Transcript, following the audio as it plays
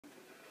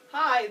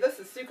Hi, this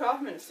is Sue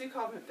Kaufman of Sue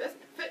Kaufman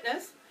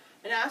Fitness,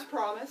 and as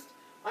promised,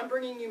 I'm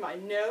bringing you my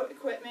no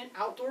equipment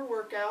outdoor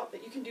workout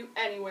that you can do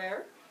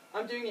anywhere.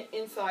 I'm doing it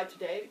inside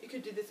today. You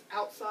could do this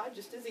outside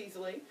just as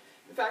easily.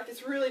 In fact,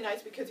 it's really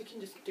nice because you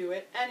can just do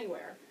it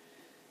anywhere.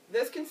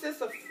 This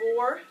consists of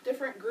 4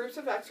 different groups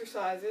of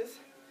exercises,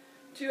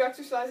 2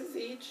 exercises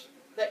each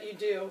that you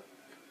do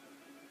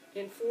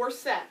in 4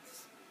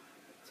 sets.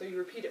 So you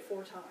repeat it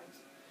 4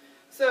 times.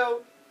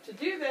 So to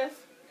do this,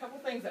 a couple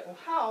things that will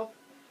help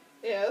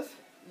is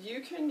you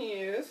can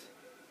use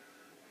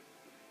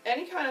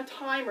any kind of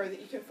timer that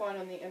you can find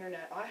on the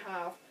internet. I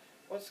have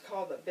what's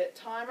called the Bit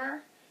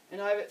Timer, and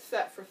I have it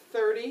set for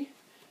 30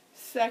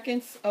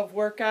 seconds of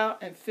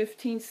workout and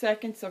 15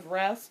 seconds of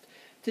rest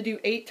to do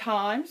 8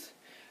 times.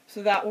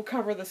 So that will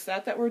cover the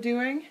set that we're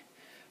doing.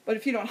 But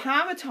if you don't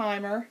have a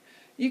timer,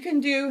 you can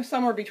do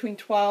somewhere between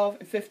 12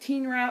 and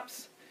 15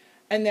 reps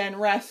and then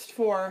rest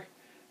for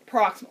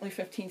approximately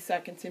 15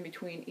 seconds in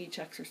between each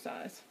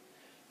exercise.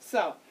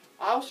 So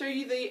I'll show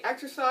you the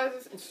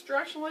exercises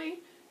instructionally,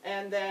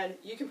 and then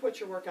you can put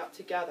your workout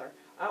together.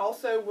 I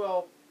also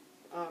will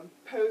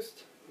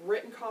post a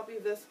written copy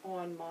of this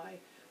on my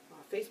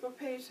Facebook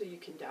page so you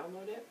can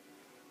download it.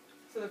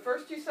 So the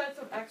first 2 sets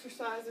of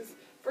exercises,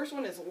 first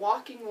one is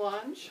walking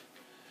lunge.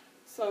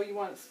 So you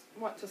want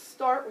to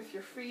start with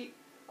your feet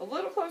a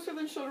little closer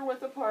than shoulder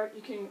width apart.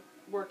 You can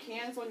work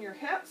hands on your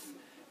hips,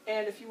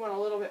 and if you want a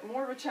little bit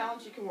more of a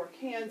challenge, you can work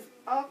hands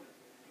up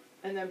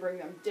and then bring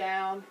them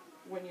down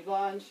when you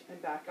lunge and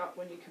back up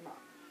when you come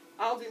up.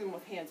 I'll do them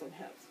with hands on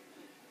hips.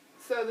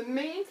 So the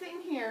main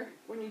thing here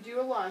when you do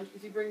a lunge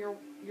is you bring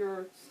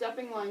your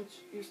stepping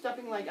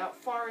leg out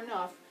far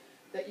enough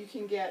that you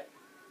can get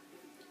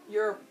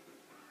your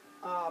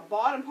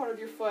bottom part of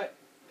your foot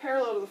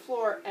parallel to the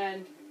floor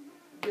and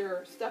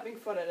your stepping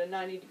foot at a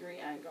 90-degree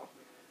angle.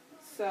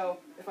 So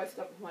if I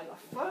step with my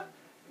left foot,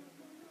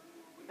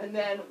 and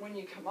then when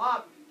you come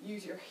up,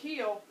 use your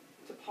heel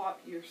to pop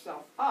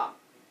yourself up.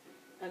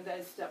 And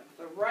then step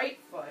with the right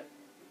foot,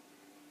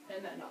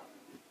 and then up.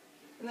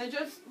 And then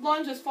just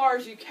lunge as far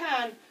as you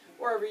can,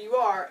 wherever you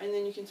are, and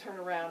then you can turn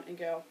around and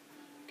go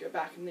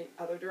back in the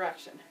other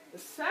direction. The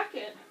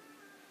second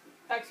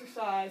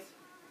exercise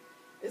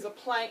is a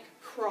plank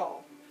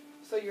crawl.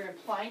 So you're in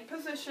plank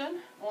position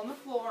on the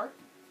floor,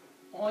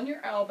 on your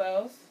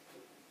elbows,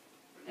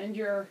 and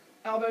your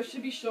elbows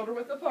should be shoulder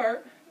width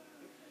apart.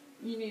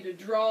 You need to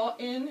draw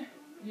in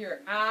your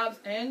abs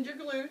and your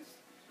glutes,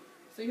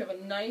 so you have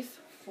a nice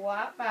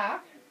flat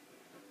back,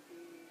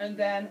 and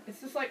then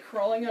it's just like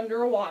crawling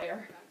under a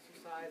wire.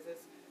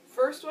 Exercises.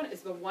 First one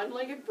is the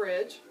one-legged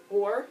bridge,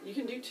 or you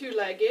can do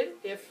 2-legged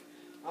if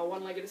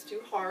one-legged is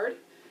too hard.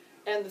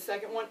 And the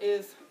second one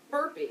is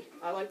burpee.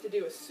 I like to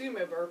do a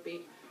sumo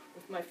burpee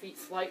with my feet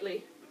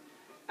slightly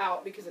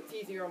out because it's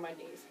easier on my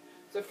knees.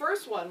 So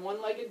first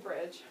one-legged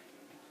bridge.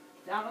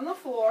 Down on the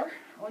floor,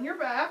 on your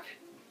back,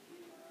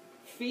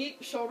 feet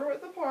shoulder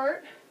width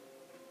apart,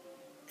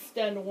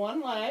 extend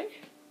one leg,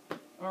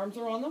 arms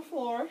are on the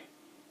floor,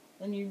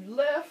 then you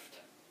lift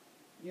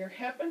your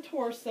hip and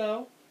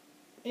torso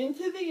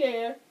into the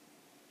air,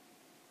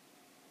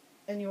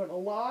 and you want to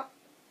lock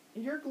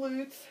your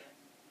glutes,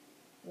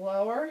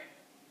 lower,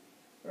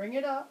 bring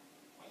it up,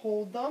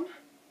 hold them,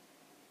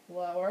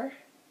 lower.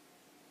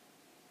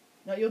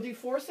 Now you'll do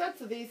 4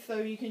 sets of these, so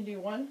you can do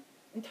one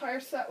entire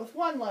set with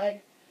one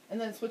leg,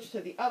 and then switch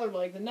to the other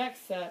leg the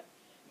next set.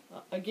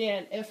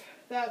 Again, if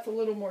that's a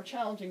little more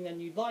challenging than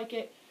you'd like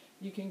it,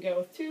 you can go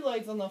with 2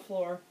 legs on the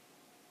floor,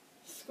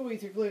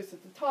 squeeze your glutes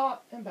at the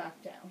top, and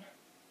back down.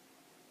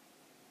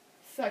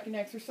 Second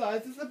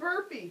exercise is the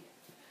burpee.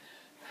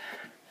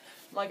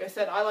 Like I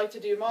said, I like to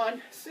do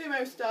mine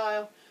sumo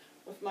style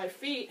with my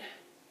feet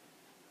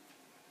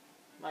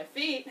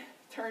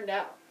turned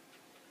out.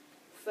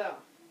 So,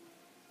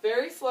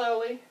 very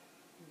slowly,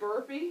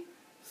 burpee,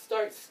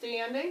 start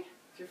standing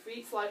with your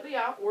feet slightly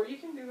out, or you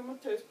can do them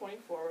with toes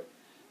pointing forward.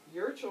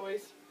 Your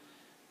choice.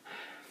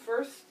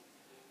 First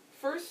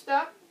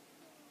step,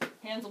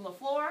 hands on the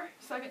floor.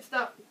 Second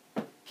step,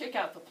 kick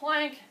out the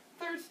plank.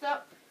 Third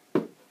step,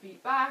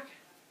 feet back.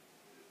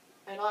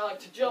 And I like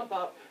to jump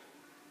up.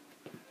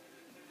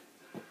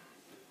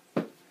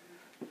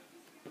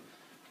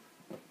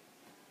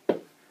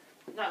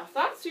 Now, if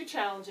that's too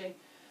challenging,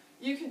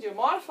 you can do a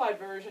modified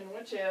version,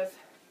 which is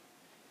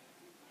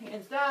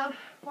hands down,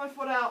 1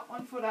 foot out,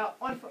 1 foot out,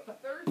 1 foot. The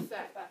third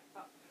set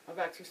of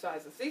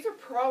exercises. These are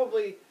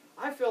probably,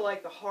 I feel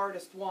like, the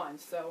hardest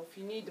ones. So if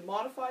you need to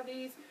modify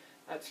these,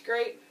 that's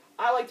great.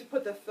 I like to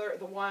put the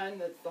one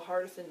that's the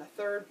hardest in the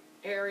third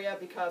area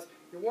because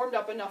you're warmed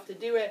up enough to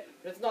do it,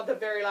 but it's not the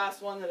very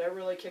last one that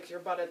really kicks your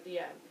butt at the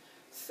end.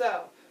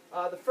 So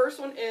the first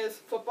one is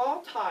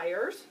football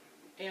tires,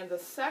 and the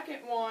second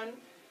one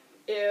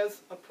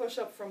is a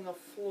push-up from the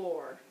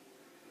floor.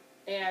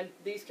 And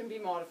these can be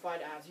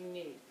modified as you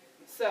need.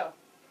 So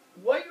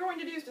what you're going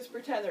to do is just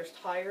pretend there's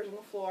tires on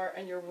the floor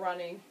and you're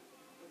running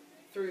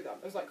through them.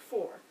 There's like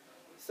 4.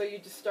 So you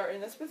just start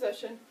in this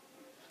position.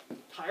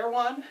 Tire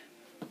 1,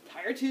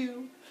 tire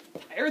 2,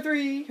 tire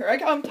 3, here I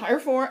come, tire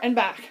 4, and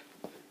back.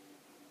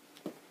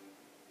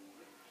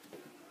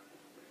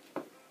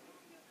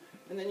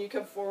 And then you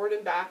come forward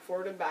and back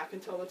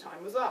until the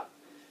time was up.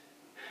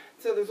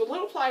 So there's a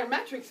little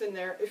plyometrics in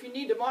there if you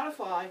need to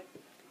modify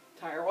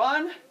tire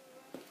 1,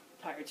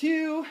 tire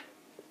 2,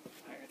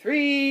 tire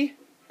 3,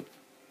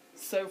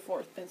 so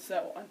forth and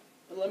so on.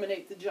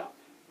 Eliminate the jump.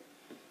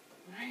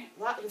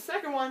 Alright, the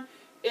second one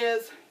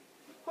is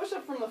push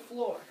up from the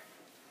floor.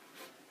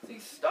 So you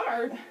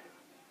start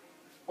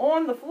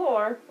on the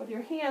floor with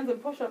your hands in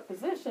push-up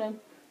position,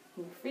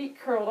 and your feet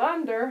curled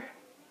under,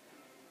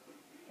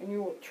 and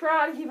you will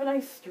try to keep a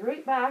nice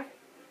straight back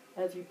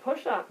as you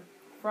push up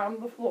from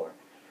the floor.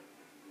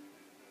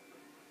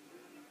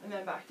 And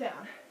then back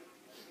down.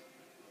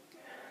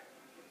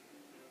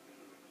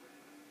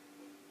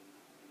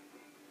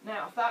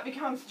 Now, if that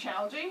becomes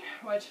challenging,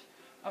 which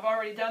I've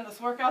already done this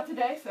workout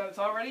today, so it's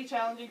already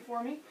challenging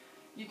for me,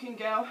 you can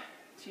go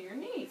to your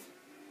knees.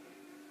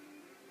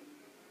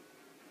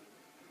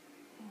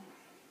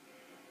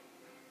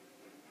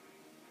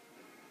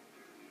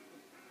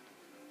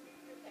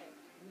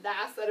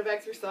 Last set of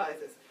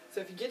exercises. So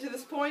if you get to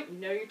this point, you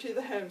know you're to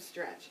the home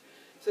stretch.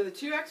 So the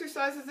two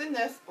exercises in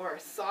this are a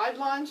side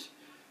lunge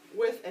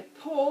with a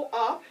pull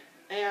up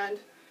and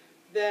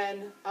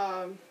then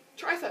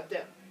tricep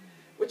dip,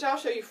 which I'll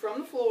show you from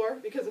the floor,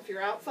 because if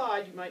you're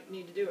outside you might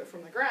need to do it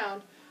from the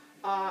ground.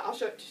 I'll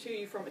show it to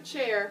you from a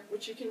chair,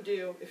 which you can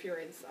do if you're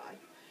inside.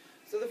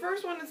 So the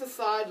first one is a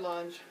side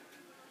lunge,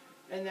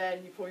 and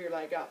then you pull your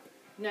leg up.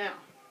 Now,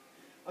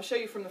 I'll show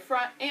you from the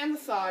front and the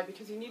side,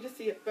 because you need to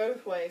see it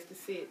both ways to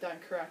see it done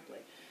correctly.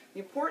 The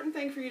important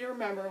thing for you to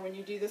remember when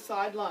you do the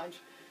side lunge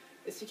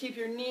is to keep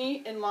your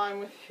knee in line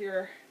with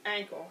your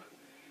ankle.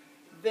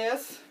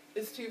 This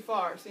is too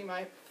far. See,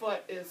 my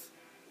foot is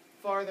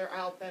farther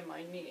out than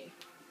my knee.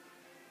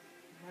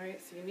 Alright,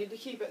 so you need to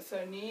keep it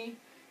so knee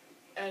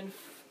and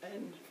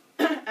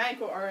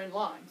ankle are in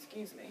line,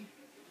 excuse me.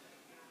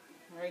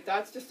 Alright,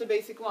 that's just a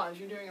basic lunge.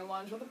 You're doing a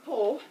lunge with a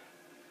pull.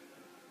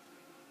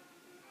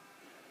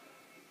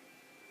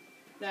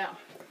 Now,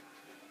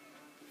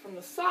 from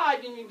the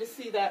side, you need to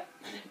see that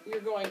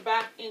you're going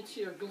back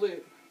into your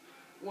glute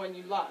when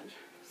you lunge.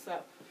 So,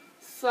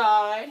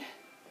 side,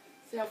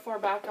 see how far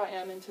back I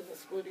am into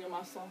this gluteal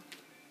muscle.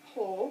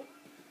 Pull,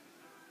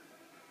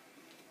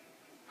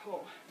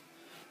 pull.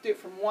 Do it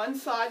from one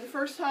side the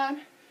first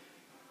time,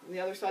 and the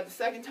other side the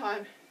second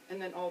time,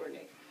 and then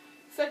alternate.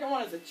 Second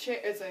one is a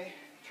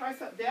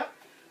tricep dip.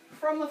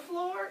 From the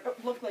floor, it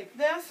would look like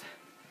this.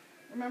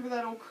 Remember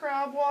that old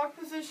crab walk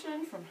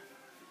position from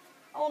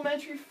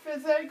elementary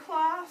phys ed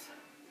class?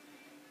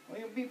 Well,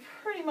 you'll be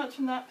pretty much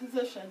in that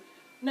position.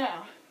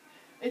 Now,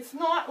 it's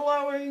not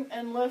lowering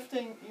and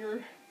lifting your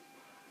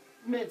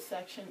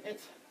midsection.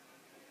 It's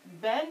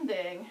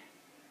bending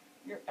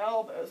your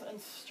elbows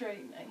and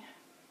straightening.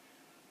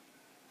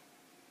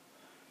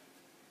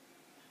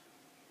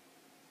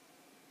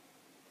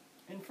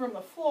 And from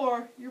the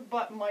floor, your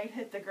butt might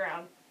hit the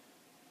ground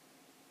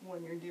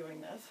when you're doing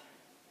this.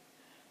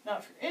 Now,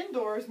 if you're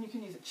indoors and you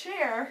can use a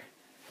chair,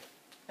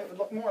 it would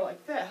look more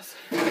like this.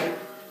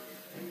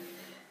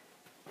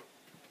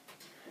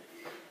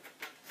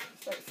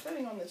 Start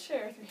sitting on the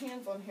chair with your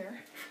hands on here.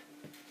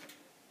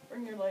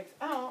 Bring your legs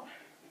out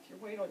with your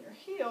weight on your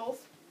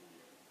heels.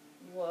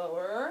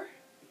 Lower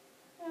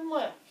and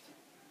lift.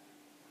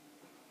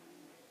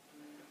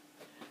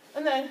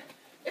 And then,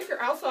 if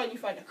you're outside and you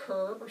find a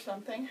curb or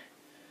something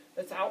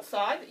that's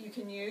outside that you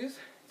can use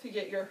to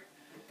get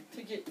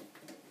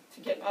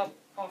up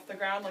off the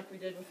ground like we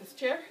did with this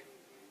chair,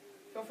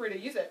 feel free to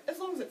use it, as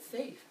long as it's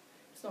safe.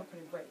 It's not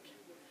going to break.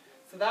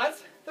 So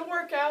that's the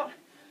workout.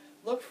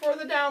 Look for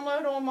the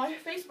download on my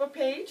Facebook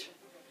page,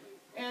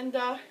 and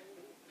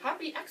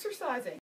happy exercising.